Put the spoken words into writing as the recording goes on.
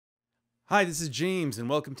Hi, this is James, and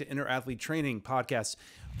welcome to Inner Athlete Training Podcast.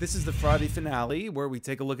 This is the Friday finale where we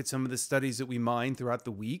take a look at some of the studies that we mine throughout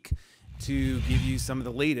the week to give you some of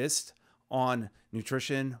the latest on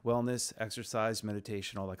nutrition, wellness, exercise,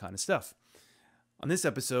 meditation, all that kind of stuff. On this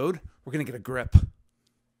episode, we're going to get a grip.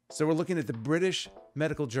 So we're looking at the British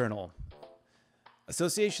Medical Journal.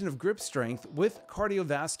 Association of grip strength with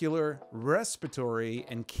cardiovascular, respiratory,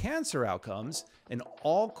 and cancer outcomes in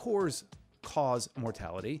all cause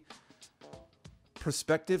mortality.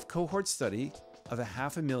 Prospective cohort study of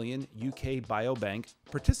 500,000 UK biobank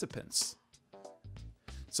participants.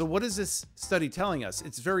 So what is this study telling us?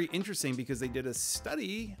 It's very interesting because they did a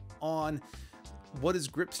study on what does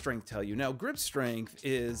grip strength tell you. Now, grip strength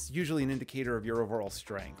is usually an indicator of your overall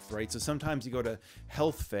strength, right? So sometimes you go to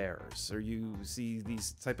health fairs or you see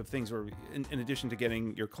these type of things where in addition to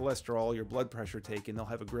getting your cholesterol, your blood pressure taken, they'll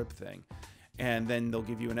have a grip thing. And then they'll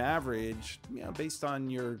give you an average, based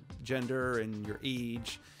on your gender and your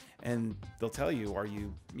age. And they'll tell you, are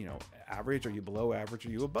you, average? Are you below average?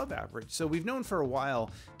 Are you above average? So we've known for a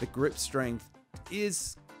while that grip strength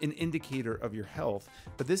is an indicator of your health,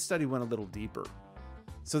 but this study went a little deeper.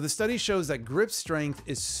 So the study shows that grip strength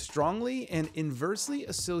is strongly and inversely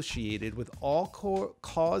associated with all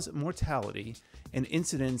cause mortality and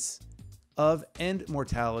incidence of and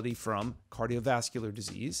mortality from cardiovascular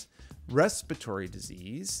disease, respiratory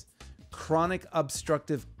disease, chronic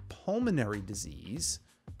obstructive pulmonary disease,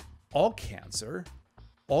 all cancer,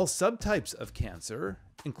 all subtypes of cancer,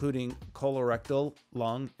 including colorectal,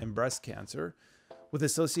 lung, and breast cancer, with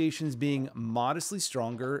associations being modestly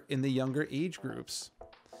stronger in the younger age groups.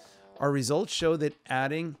 Our results show that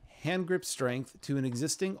adding hand grip strength to an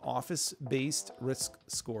existing office-based risk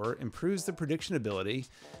score improves the prediction ability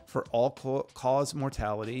for all-cause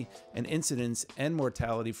mortality and incidence and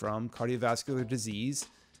mortality from cardiovascular disease,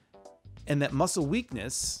 and that muscle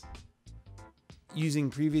weakness,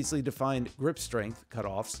 using previously defined grip strength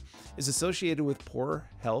cutoffs, is associated with poor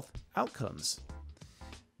health outcomes.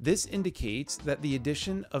 This indicates that the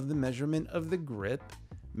addition of the measurement of the grip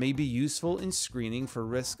may be useful in screening for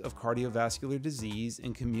risk of cardiovascular disease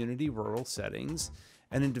in community rural settings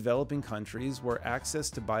and in developing countries where access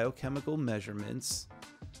to biochemical measurements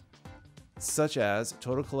such as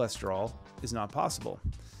total cholesterol is not possible.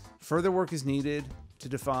 Further work is needed to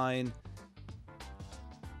define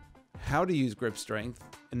how to use grip strength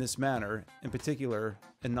in this manner, in particular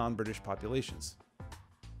in non-British populations.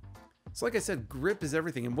 So like I said, grip is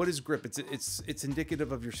everything. And what is grip? It's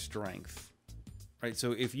indicative of your strength. Right,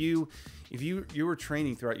 so if you were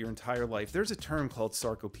training throughout your entire life, there's a term called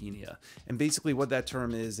sarcopenia, and basically what that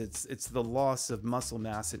term is, it's the loss of muscle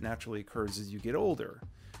mass that naturally occurs as you get older.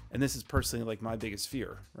 And this is personally like my biggest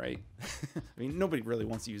fear, right? I mean, nobody really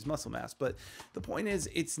wants to use muscle mass, but the point is,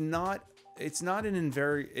 it's not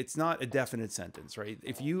a definite sentence, right?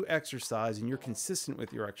 If you exercise and you're consistent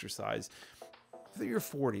with your exercise, through your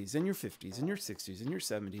 40s and your 50s and your 60s and your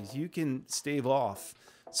 70s, you can stave off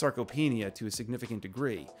sarcopenia to a significant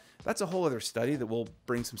degree. That's a whole other study that we'll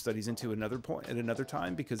bring some studies into another point at another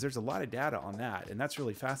time, because there's a lot of data on that, and that's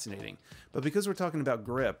really fascinating. But because we're talking about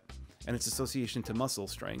grip and its association to muscle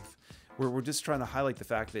strength, we're just trying to highlight the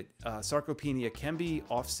fact that sarcopenia can be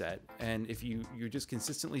offset, and if you just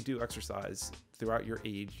consistently do exercise throughout your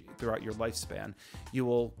age, throughout your lifespan, you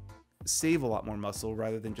will save a lot more muscle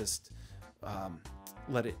rather than just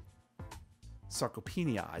let it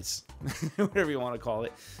sarcopenize, whatever you want to call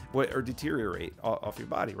it, or deteriorate off your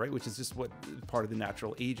body, right? Which is just part of the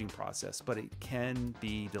natural aging process, but it can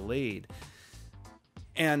be delayed.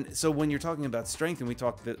 And so when you're talking about strength, and we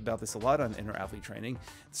talk about this a lot on Inner Athlete Training,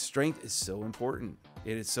 strength is so important.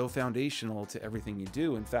 It is so foundational to everything you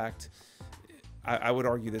do. In fact, I would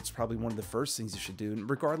argue that's probably one of the first things you should do,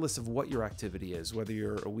 regardless of what your activity is, whether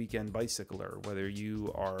you're a weekend bicycler, whether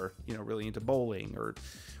you are, really into bowling, or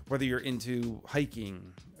whether you're into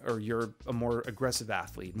hiking, or you're a more aggressive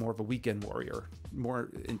athlete, more of a weekend warrior, more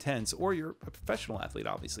intense, or you're a professional athlete,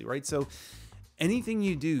 obviously, right? So anything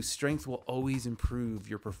you do, strength will always improve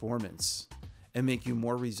your performance and make you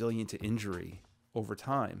more resilient to injury over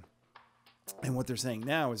time. And what they're saying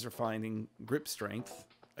now is they're finding grip strength,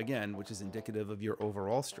 again, which is indicative of your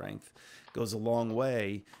overall strength, goes a long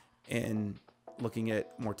way in looking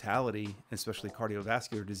at mortality, especially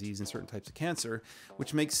cardiovascular disease and certain types of cancer,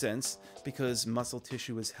 which makes sense because muscle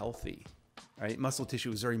tissue is healthy, right? Muscle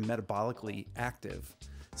tissue is very metabolically active.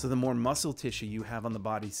 So the more muscle tissue you have on the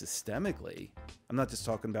body systemically, I'm not just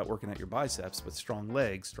talking about working out your biceps, but strong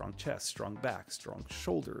legs, strong chest, strong back, strong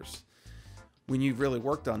shoulders. When you've really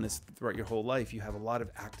worked on this throughout your whole life, you have a lot of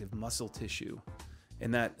active muscle tissue.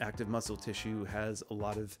 And that active muscle tissue has a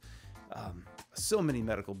lot of so many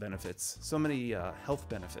medical benefits, so many health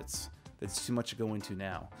benefits that's too much to go into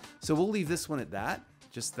now. So we'll leave this one at that,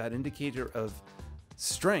 just that indicator of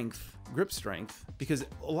strength, grip strength, because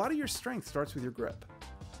a lot of your strength starts with your grip,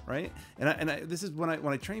 right? And this is when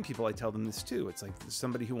I train people, I tell them this too. It's like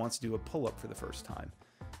somebody who wants to do a pull-up for the first time,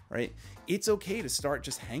 right? It's okay to start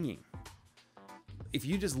just hanging. If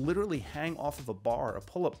you just literally hang off of a bar, a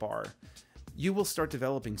pull-up bar, you will start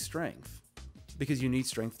developing strength because you need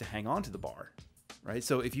strength to hang on to the bar, right?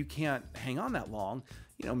 So if you can't hang on that long,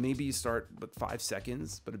 you know, maybe you start with 5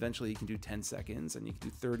 seconds, but eventually you can do 10 seconds and you can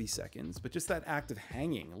do 30 seconds. But just that act of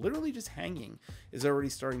hanging, literally just hanging, is already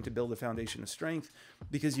starting to build a foundation of strength,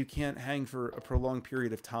 because you can't hang for a prolonged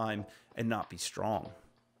period of time and not be strong,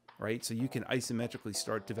 right? So you can isometrically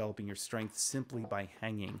start developing your strength simply by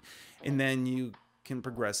hanging. And then you can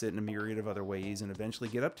progress it in a myriad of other ways and eventually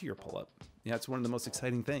get up to your pull-up. Yeah, it's one of the most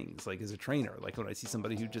exciting things, like as a trainer, like when I see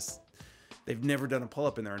somebody who just, they've never done a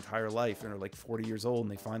pull-up in their entire life and are like 40 years old,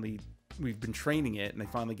 and they finally, we've been training it, and they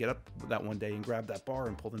finally get up that one day and grab that bar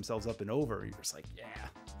and pull themselves up and over. You're just like,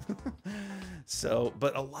 yeah. So,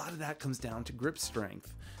 but a lot of that comes down to grip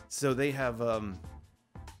strength. So they have,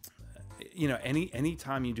 you know, any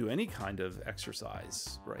time you do any kind of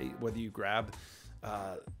exercise, right? Whether you grab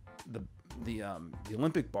the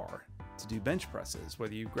Olympic bar to do bench presses,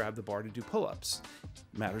 whether you grab the bar to do pull-ups,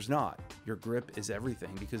 matters not. Your grip is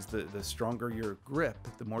everything, because the stronger your grip,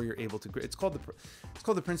 the more you're able to grip. It's called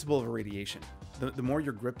the principle of irradiation. The more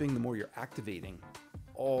you're gripping, the more you're activating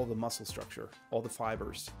all the muscle structure, all the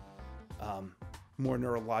fibers, more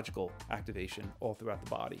neurological activation all throughout the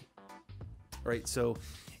body. Right? So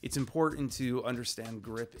it's important to understand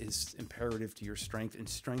grip is imperative to your strength, and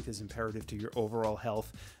strength is imperative to your overall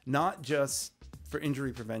health, not just for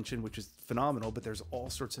injury prevention, which is phenomenal, but there's all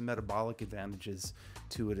sorts of metabolic advantages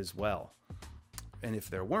to it as well. And if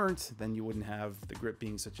there weren't, then you wouldn't have the grip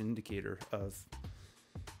being such an indicator of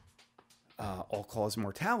all-cause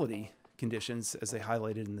mortality conditions, as they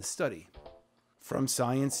highlighted in the study. From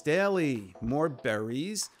Science Daily, more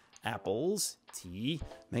berries, apples, tea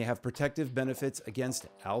may have protective benefits against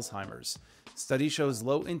Alzheimer's. Study shows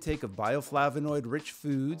low intake of bioflavonoid-rich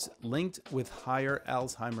foods linked with higher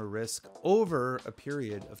Alzheimer risk over a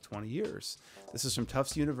period of 20 years. This is from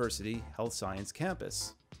Tufts University Health Science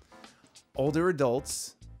Campus. Older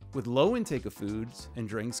adults with low intake of foods and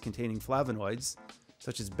drinks containing flavonoids,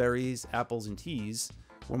 such as berries, apples, and teas,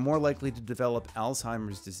 were more likely to develop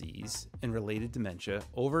Alzheimer's disease and related dementia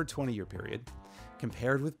over a 20-year period,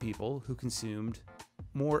 compared with people who consumed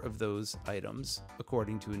more of those items,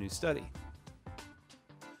 according to a new study.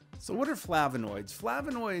 So what are flavonoids?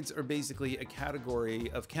 Flavonoids are basically a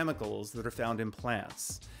category of chemicals that are found in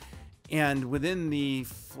plants. And within the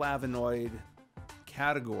flavonoid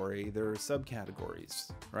category, there are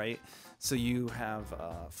subcategories, right? So you have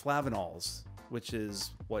flavanols, which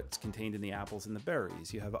is what's contained in the apples and the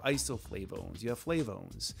berries. You have isoflavones, you have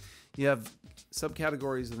flavones. You have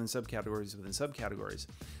subcategories within subcategories within subcategories.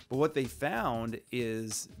 But what they found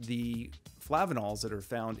is the flavanols that are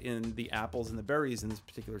found in the apples and the berries in this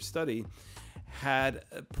particular study had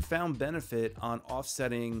a profound benefit on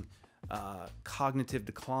offsetting cognitive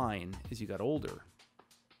decline as you got older.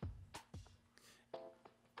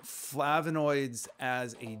 Flavonoids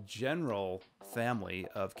as a general family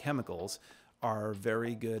of chemicals are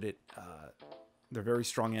very good at, they're very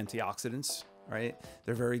strong antioxidants, right?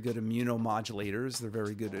 They're very good immunomodulators. They're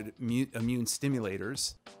very good at immune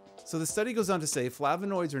stimulators. So the study goes on to say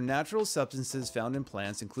flavonoids are natural substances found in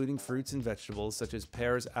plants, including fruits and vegetables such as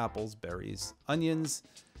pears, apples, berries, onions,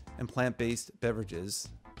 and plant-based beverages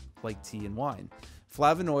like tea and wine.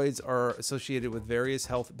 Flavonoids are associated with various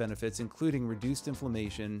health benefits, including reduced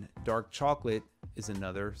inflammation. Dark chocolate is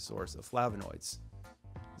another source of flavonoids.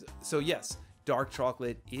 So yes, dark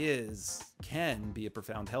chocolate can be a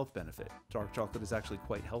profound health benefit. Dark chocolate is actually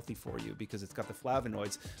quite healthy for you because it's got the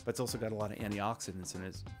flavonoids, but it's also got a lot of antioxidants in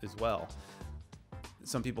it as well.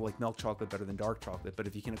 Some people like milk chocolate better than dark chocolate, but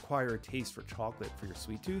if you can acquire a taste for chocolate for your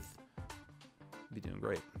sweet tooth, you'll be doing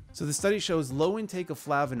great. So the study shows low intake of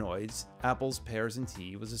flavonoids, apples, pears, and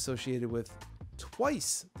tea was associated with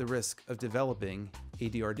twice the risk of developing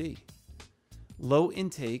ADRD. Low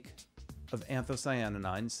intake of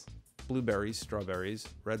anthocyanins, blueberries, strawberries,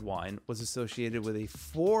 red wine was associated with a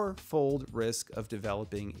 4-fold risk of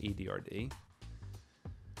developing ADRD.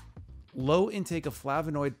 Low intake of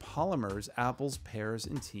flavonoid polymers, apples, pears,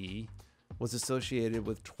 and tea was associated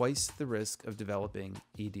with twice the risk of developing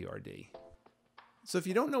ADRD. So if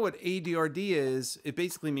you don't know what ADRD is, it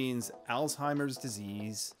basically means Alzheimer's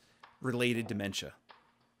disease related dementia,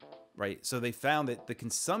 right? So they found that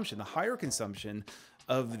the higher consumption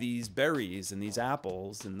of these berries and these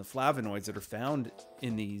apples and the flavonoids that are found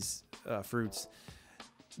in these fruits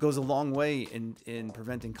goes a long way in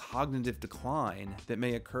preventing cognitive decline that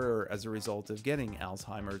may occur as a result of getting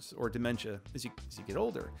Alzheimer's or dementia as you get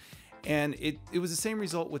older. And it was the same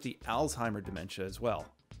result with the Alzheimer dementia as well.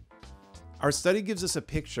 Our study gives us a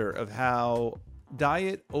picture of how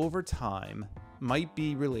diet over time might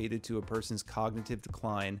be related to a person's cognitive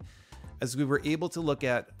decline, as we were able to look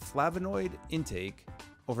at flavonoid intake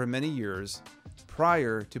over many years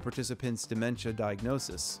prior to participants' dementia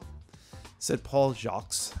diagnosis, said Paul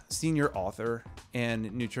Jacques, senior author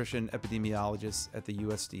and nutrition epidemiologist at the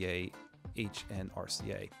USDA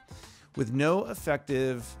HNRCA. With no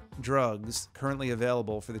effective drugs currently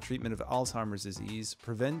available for the treatment of Alzheimer's disease,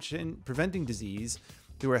 preventing disease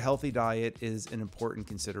through a healthy diet is an important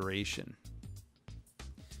consideration.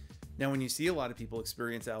 Now, when you see a lot of people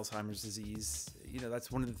experience Alzheimer's disease,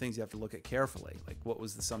 that's one of the things you have to look at carefully. Like, what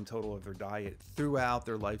was the sum total of their diet throughout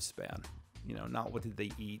their lifespan? Not what did they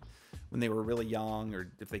eat when they were really young,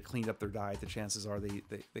 or if they cleaned up their diet, the chances are they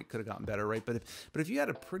could have gotten better, right? But if you had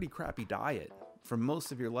a pretty crappy diet for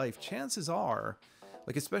most of your life, chances are,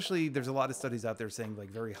 like, especially there's a lot of studies out there saying like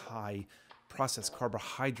very high processed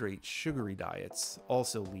carbohydrate, sugary diets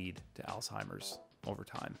also lead to Alzheimer's over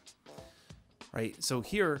time, right? So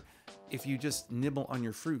here, if you just nibble on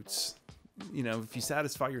your fruits, if you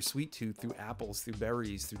satisfy your sweet tooth through apples, through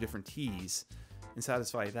berries, through different teas, and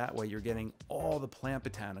satisfy it that way, you're getting all the plant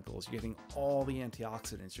botanicals, you're getting all the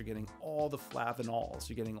antioxidants, you're getting all the flavonols,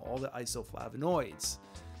 you're getting all the isoflavonoids,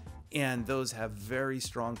 and those have very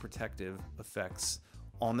strong protective effects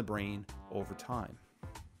on the brain over time.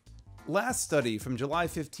 Last study from July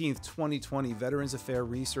 15th, 2020, Veterans Affairs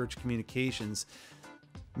Research Communications.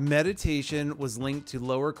 Meditation was linked to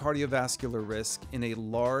lower cardiovascular risk in a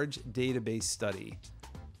large database study.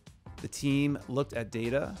 The team looked at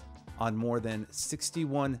data on more than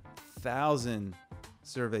 61,000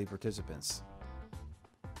 survey participants.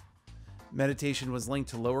 Meditation was linked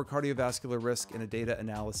to lower cardiovascular risk in a data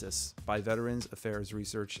analysis by Veterans Affairs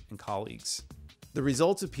Research and colleagues. The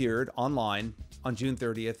results appeared online on June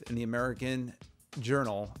 30th in the American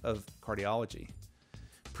Journal of Cardiology.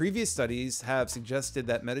 Previous studies have suggested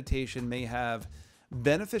that meditation may have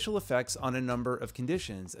beneficial effects on a number of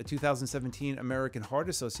conditions. A 2017 American Heart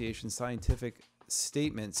Association scientific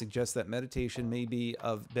statement suggests that meditation may be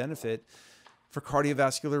of benefit for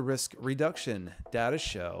cardiovascular risk reduction. Data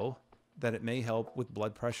show that it may help with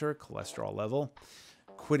blood pressure, cholesterol level,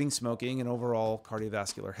 quitting smoking, and overall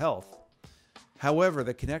cardiovascular health. However,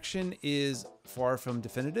 the connection is far from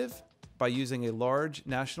definitive. By using a large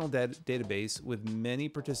national database with many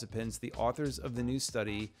participants, the authors of the new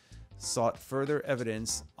study sought further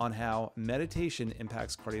evidence on how meditation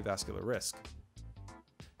impacts cardiovascular risk.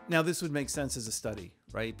 Now, this would make sense as a study,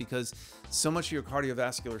 right? Because so much of your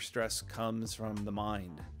cardiovascular stress comes from the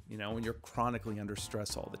mind, when you're chronically under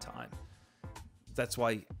stress all the time. That's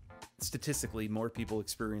why statistically more people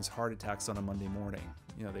experience heart attacks on a Monday morning.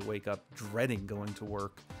 They wake up dreading going to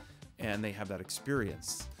work and they have that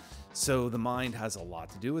experience. So the mind has a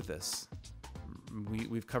lot to do with this.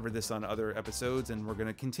 We've covered this on other episodes, and we're going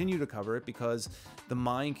to continue to cover it because the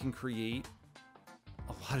mind can create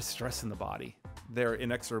a lot of stress in the body. They're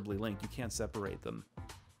inexorably linked. You can't separate them,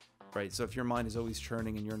 right? So if your mind is always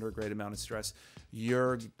churning and you're under a great amount of stress,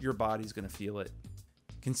 your body's going to feel it.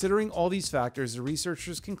 Considering all these factors, the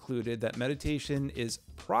researchers concluded that meditation is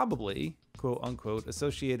probably, quote unquote,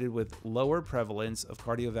 associated with lower prevalence of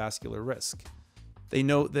cardiovascular risk. They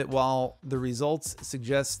note that while the results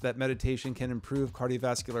suggest that meditation can improve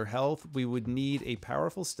cardiovascular health, we would need a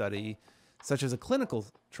powerful study, such as a clinical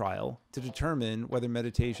trial, to determine whether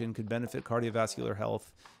meditation could benefit cardiovascular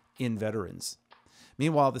health in veterans.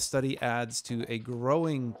 Meanwhile, the study adds to a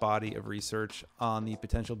growing body of research on the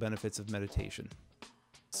potential benefits of meditation.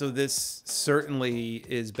 So this certainly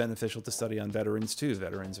is beneficial to study on veterans too.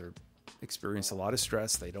 Veterans experience a lot of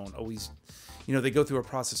stress. They don't always, they go through a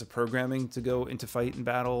process of programming to go into fight and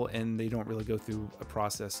battle, and they don't really go through a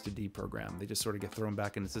process to deprogram. They just sort of get thrown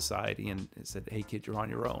back into society and said, hey kid, you're on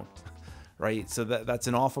your own, right? So that's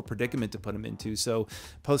an awful predicament to put them into. So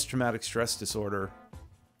post-traumatic stress disorder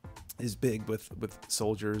is big with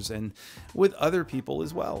soldiers and with other people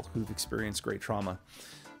as well who've experienced great trauma.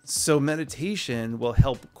 So meditation will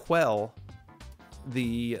help quell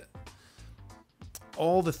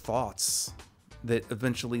all the thoughts that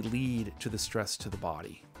eventually lead to the stress to the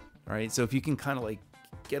body. All right. So if you can kind of like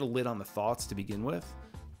get a lid on the thoughts to begin with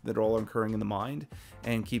that are all occurring in the mind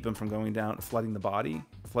and keep them from going down, flooding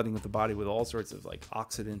with the body with all sorts of like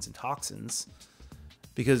oxidants and toxins,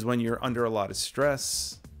 because when you're under a lot of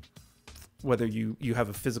stress, whether you have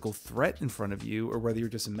a physical threat in front of you or whether you're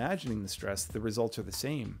just imagining the stress, the results are the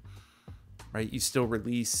same, right? You still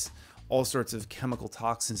release all sorts of chemical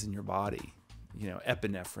toxins in your body,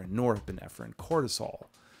 epinephrine, norepinephrine, cortisol.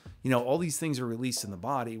 All these things are released in the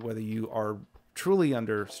body, whether you are truly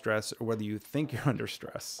under stress or whether you think you're under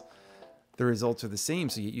stress. The results are the same.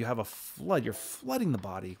 So you have a flood. You're flooding the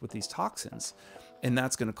body with these toxins. And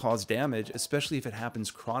that's going to cause damage, especially if it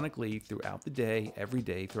happens chronically throughout the day, every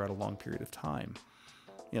day, throughout a long period of time.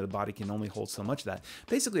 The body can only hold so much of that.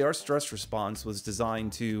 Basically, our stress response was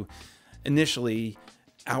designed to initially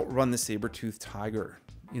outrun the saber-toothed tiger,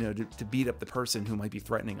 to beat up the person who might be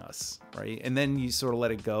threatening us, right? And then you sort of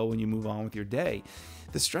let it go and you move on with your day.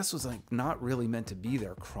 The stress was not really meant to be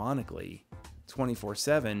there chronically,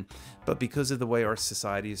 24/7, but because of the way our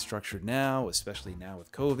society is structured now, especially now with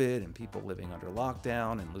COVID and people living under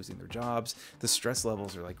lockdown and losing their jobs, the stress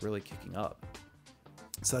levels are really kicking up.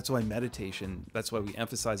 So that's why meditation, that's why we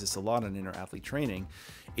emphasize this a lot on inner athlete training.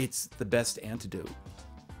 It's the best antidote,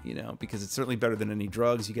 because it's certainly better than any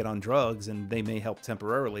drugs. You get on drugs and they may help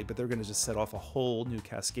temporarily, but they're going to just set off a whole new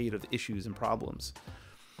cascade of issues and problems.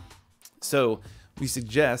 So we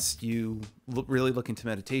suggest you really look into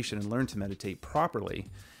meditation and learn to meditate properly.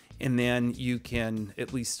 And then you can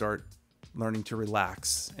at least start learning to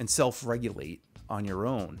relax and self-regulate on your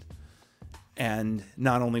own. And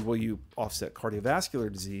not only will you offset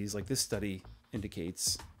cardiovascular disease, like this study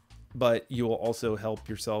indicates, but you will also help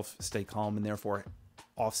yourself stay calm and therefore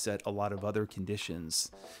offset a lot of other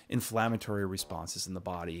conditions, inflammatory responses in the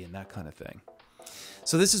body and that kind of thing.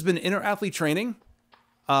 So this has been Inner Athlete Training,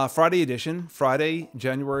 Friday edition, Friday,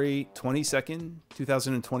 January 22nd,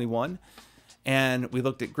 2021. And we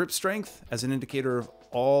looked at grip strength as an indicator of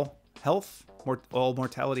all health, all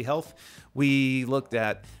mortality health. We looked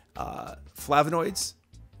at flavonoids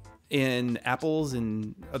in apples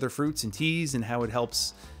and other fruits and teas and how it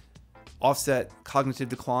helps offset cognitive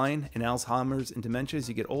decline in Alzheimer's and dementia as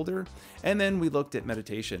you get older. And then we looked at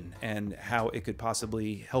meditation and how it could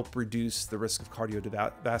possibly help reduce the risk of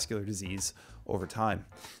cardiovascular disease over time.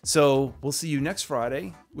 So we'll see you next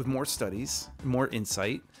Friday with more studies, more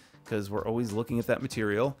insight, because we're always looking at that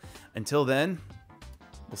material. Until then,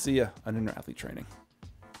 we'll see you on Inner Athlete Training.